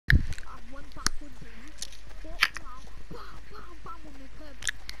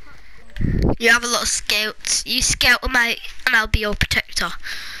You have a lot of scouts. You scout them out and I'll be your protector.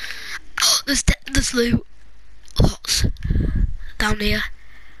 Oh, there's loot. Lots. Down here.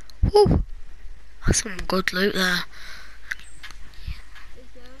 Woo. That's some good loot there.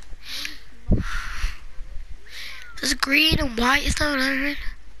 There's green and white, is there anything?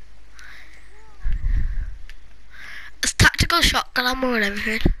 There's tactical shotgun ammo and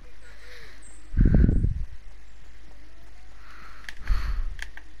everything.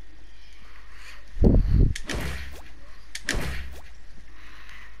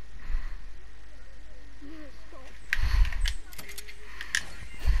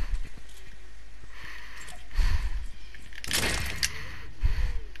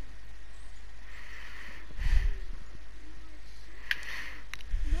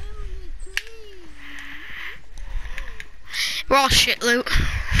 We're all shit loot.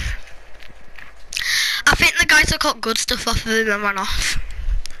 I think the guy took up good stuff off of him and ran off.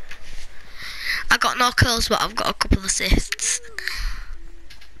 I got no kills, but I've got a couple of assists.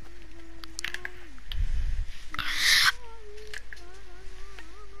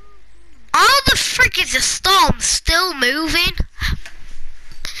 Oh, the frick is the storm still moving?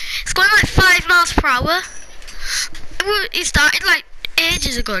 It's going like 5 miles per hour. It started like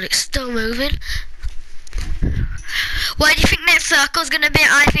ages ago and it's still moving. Where do you think next circle's going to be?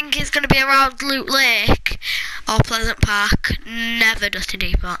 I think it's going to be around Loot Lake or Pleasant Park. Never Dusty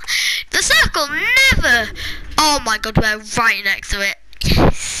Depot. The circle never. Oh my god, we're right next to it.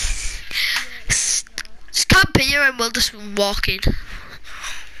 Yes. Just camp here and we'll just walk in.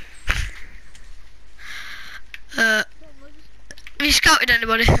 Have you scouted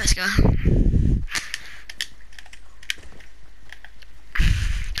anybody? Let's go.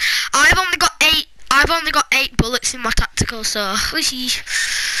 I've only got 8 bullets in my tactical, so and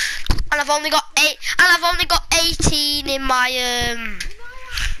I've only got 18 in my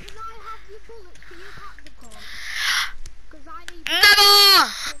No!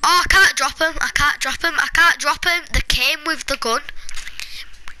 Oh, I can't drop them. I can't drop them. They came with the gun.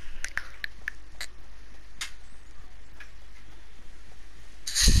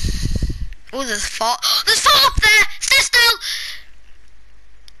 Oh, there's 4. There's 4 up there. Stay still.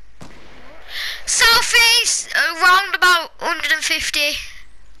 Southeast, around about 150.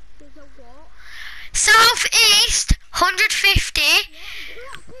 Southeast, 150.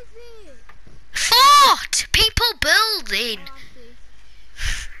 Fort! People building.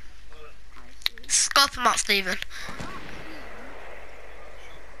 Scope them out, Stephen.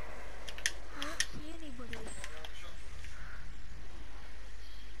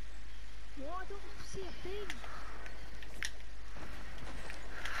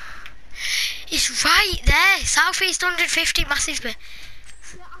 It's right there, southeast 150, massive bit.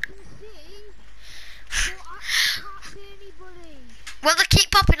 Yeah, I can see, but I can't see anybody. Well, they keep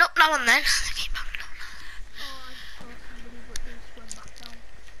popping up now and then. Oh, I just saw somebody, but they just went back down.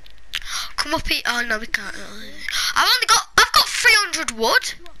 Come up here. Oh no, we can't. I've got 300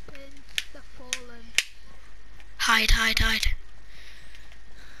 wood. Dropping, they're falling. Hide.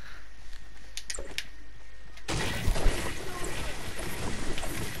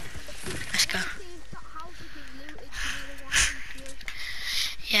 Let's go.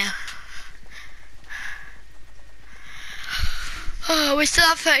 Yeah. Oh, we still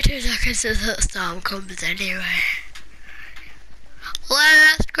have 32 seconds until the storm comes anyway.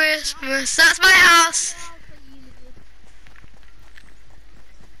 Last Christmas, that's my house.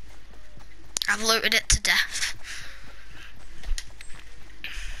 I've looted it to death.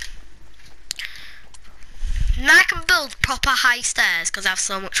 Now I can build proper high stairs because I have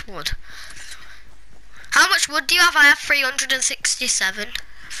so much wood. How much wood do you have? I have 367.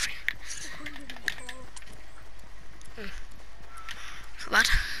 Not bad.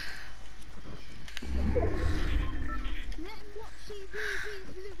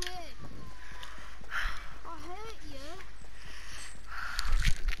 I hate you.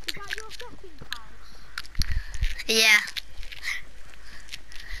 Is that your second house? Yeah.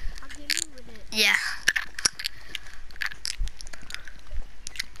 Have you looted it? Yeah.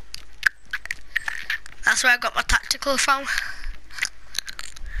 That's where I got my tactical from. What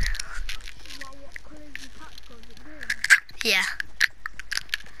colour is your tactical? Is it green? Yeah.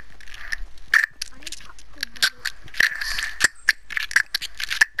 I need tactical bullets.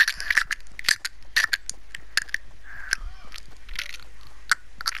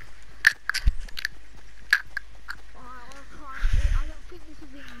 I don't think this is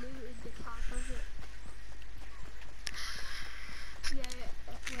being looted, this house, has it? Yeah,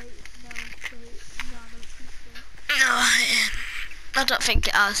 wait, no, I don't think so. No, I don't think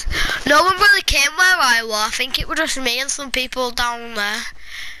it has. No one really came where I was. I think it was just me and some people down there.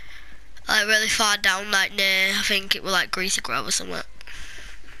 Like really far down, like near, I think it was like Greasy Grove or somewhere.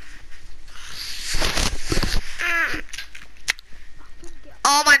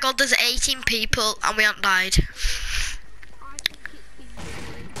 Oh my god, there's 18 people and we haven't died. I think it's been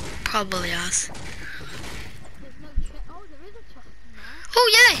good. Probably has. There's no chest. Oh, there is a chest in there. Oh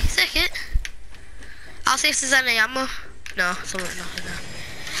yay, take it. I'll see if there's any ammo. No, something nothing there.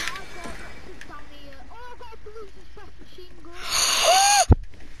 And I've got boxes down here. Oh, I've got a blue suspect machine gun.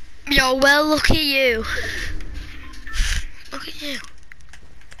 Yo, well, look at you. Look at you.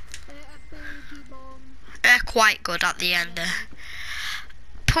 A baby bomb. They're quite good at the end.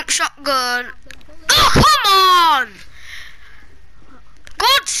 Pump shotgun. Them bullets. Oh, come on!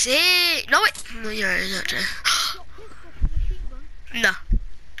 God's sake! No, it. No, you're not. Got pistol machine gun. No.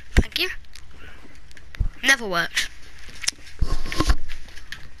 Thank you. Never worked.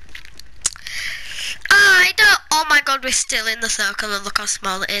 I don't. Oh my god, we're still in the circle and look how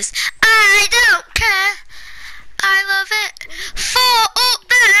small it is. I don't care. I love it. 4 up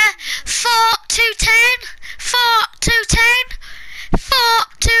there. 4 to 10. 4 to 10. 4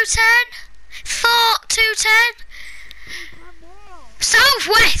 to 10. 4 to 10.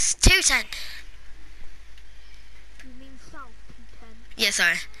 Southwest 210. You mean south 210? Yeah,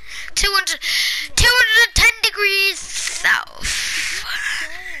 sorry. 210 degrees south.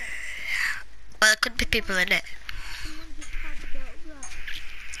 Well, there could be people in it. Someone just tried to get up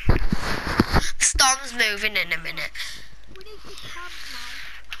there. The storm's moving in a minute. We need to camp now.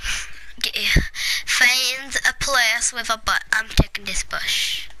 Find a place with a butt. I'm taking this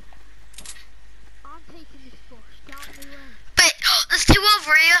bush. I'm taking this bush down the way. Wait, there's 2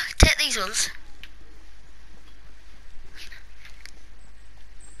 over here. Take these ones.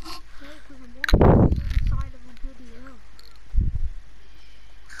 No, because I'm walking on the other side of a bloody hill.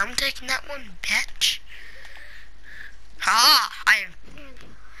 I'm taking that one, bitch. Ah, I am.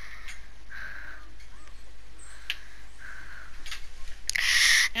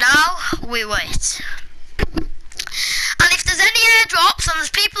 Now we wait. And if there's any airdrops and there's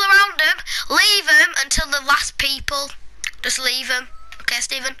people around them, leave them until the last people. Just leave them. Okay,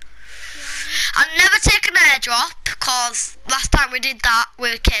 Stephen? I'll never take an airdrop because last time we did that,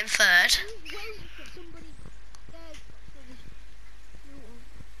 we came third. Who's waiting for somebody dead for this shooter?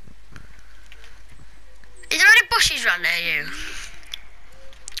 Is there any bushes around near you?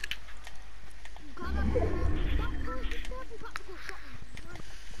 God, that person's purple tactical shotgun.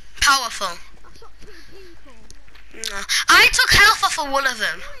 Powerful. I shot 2 people. No. I took health off of one of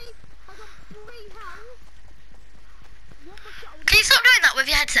them. 3. I got 3 health. One more shot. Can you stop doing that with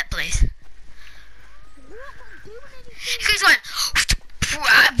your headset, please? What? I'm doing anything. Because went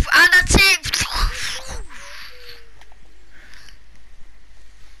and that's it.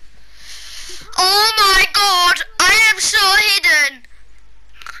 Oh my god, I am so hidden.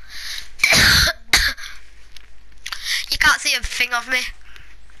 You can't see a thing of me.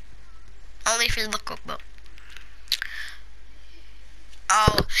 Only if you look up, but.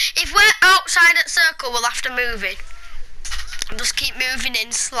 Oh, if we're outside at circle, we'll have to move it. Just keep moving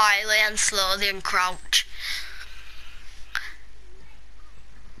in slightly and slowly and crouch.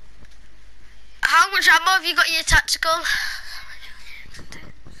 How much ammo have you got in your tactical?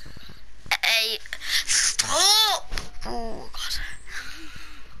 8. Stop! Oh god.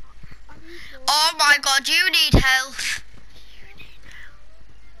 Oh my god, you need health.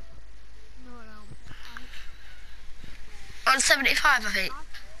 No, no. On 75, I think.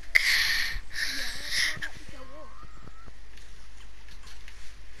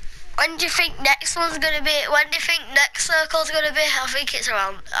 When do you think next one's gonna be? When do you think next circle's gonna be? I think it's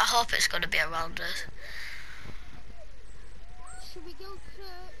around. I hope it's gonna be around us. Should we go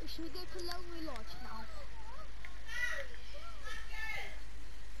to Lonely Lodge now?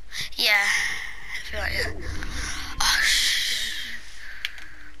 Yeah, I feel like yeah. Oh,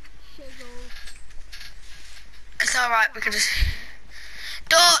 Shizzle. it's alright. We can just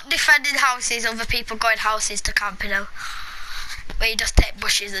don't defend in houses. Other people go in houses to camp, you know. Where you just take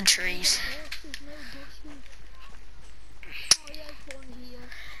bushes and trees. There's no bushes. Oh yeah, there's one here.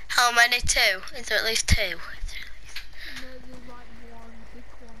 How many? 2? Is there at least 2? No, there's like one big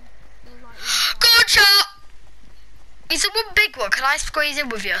one. There's like one. Good shot! Is there one big one? Can I squeeze in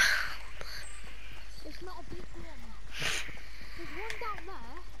with you? It's not a big one. There's one down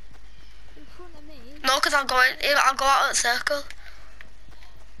there. In front of me. No, because I'll go out at circle.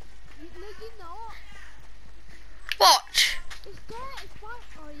 No, you're not. Watch. It's there, it's right.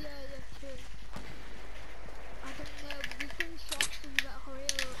 Oh yeah, yeah, true. I don't know, but there's been shots so you better hurry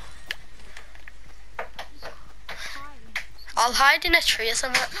up. Just hide. I'll hide in a tree or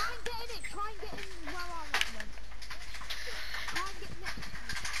something. Try and get in it, try and get in where I'm at then. Try and get next to me.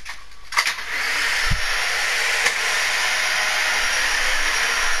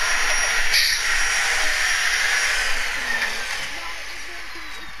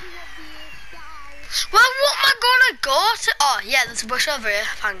 Well, what am I gonna go to? Oh, yeah, there's a bush over here.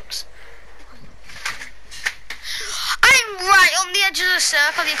 Thanks. I'm right on the edge of the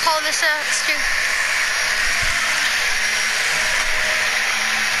circle. You call this a stew?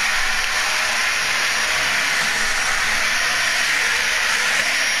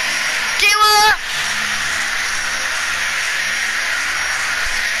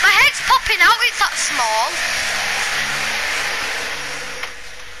 My head's popping out. It's that small.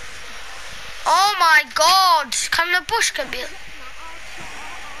 Oh my God! Can the bush can be?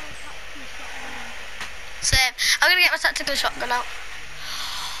 Same. I'm gonna get my tactical shotgun out.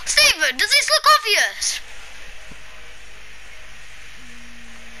 Stephen, does this look obvious?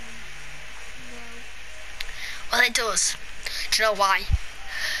 Well, it does. Do you know why?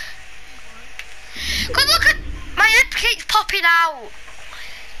 Cause look at my head keeps popping out.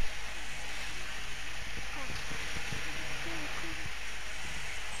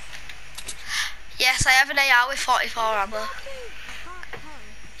 Yes, I have an AR with 44 ammo.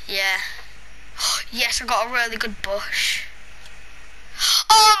 Yeah. Yes, I got a really good bush.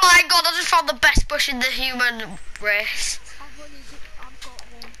 Oh my God, I just found the best bush in the human race.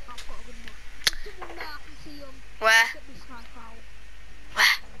 Where?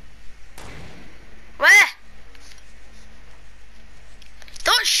 Where? Where?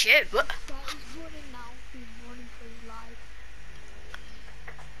 Don't shoot.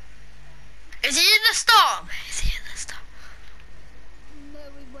 Is he in the storm? Is he in the storm? No,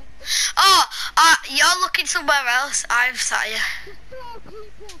 we went. Oh, you're looking somewhere else. I'm sat here. There's 4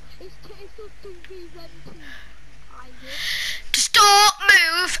 people. It's just 2v1. Just don't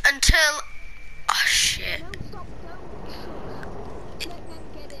move until... Oh, shit. No, stop, don't. Let them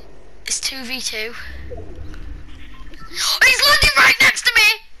get it. It's 2v2. Oh, he's landing right next to me!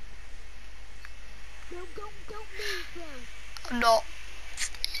 No, don't move, though. I'm not.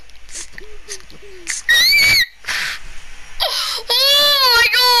 It's 2v2. Oh my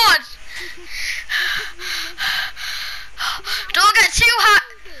God! Don't get too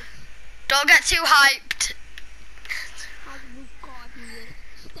hyped. Don't get too hyped. We've got to do this.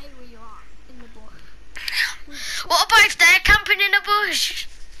 Stay where you are, in the bush. What about if they're camping in a bush?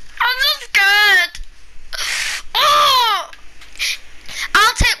 I'm so scared. Oh!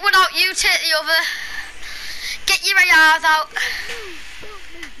 I'll take one out, you take the other. Get your ARs out. Don't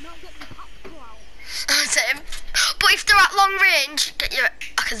move, not get the tactical out. Same. But if they're at long range, get your...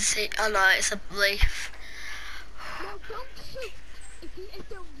 I can see... Oh no, it's a leaf. No, don't shoot. If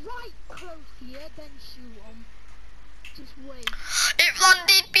they're right close to you, then shoot them. Just wait. It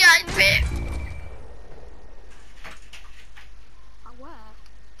landed behind me. Where?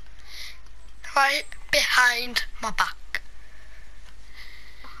 Right behind my back.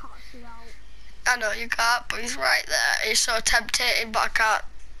 I can't see out. I know you can't, but he's right there. It's so tempting, but I can't.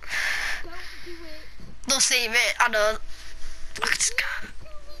 Don't do it. They'll see me, I know. I just can't.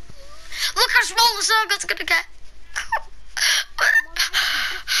 Look how small the circle's gonna get.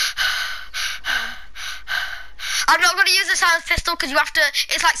 I'm not gonna use the silence pistol because you have to,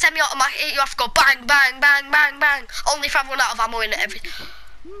 it's like semi-automatic, you have to go bang, bang, bang, bang, bang. Only if I run out of ammo in it every...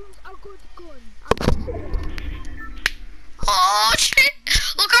 Use a good gun. Oh shit!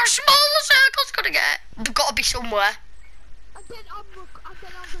 Look how small the circle's gonna get. They've got to be somewhere. And then I'm gonna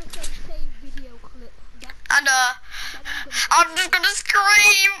say save video clip. I know. I'm just gonna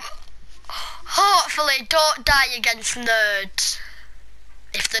scream. Hopefully, don't die against nerds.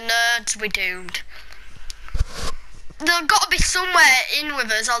 If the nerds, we're doomed. They've got to be somewhere in with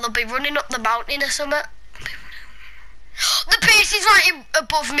us, or they'll be running up the mountain or something. The piece is right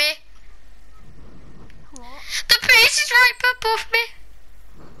above me. What? The base is right above me.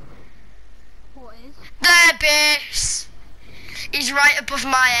 What is? Their base is right above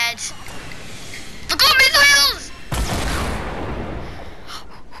my head. They've got missiles!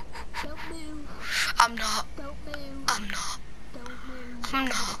 Don't move. I'm not. Don't move. I'm not. Don't move. I'm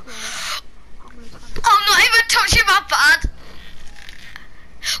not. I'm gonna try. I'm not even touching my pad.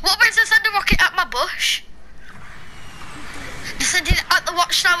 What makes I send a rocket at my bush? They send it at the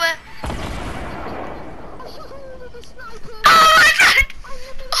watchtower. I shot him with a sniper. Oh my God!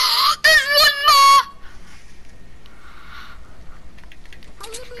 There's one more! I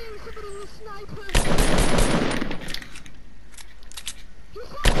eliminated somebody with a sniper. He's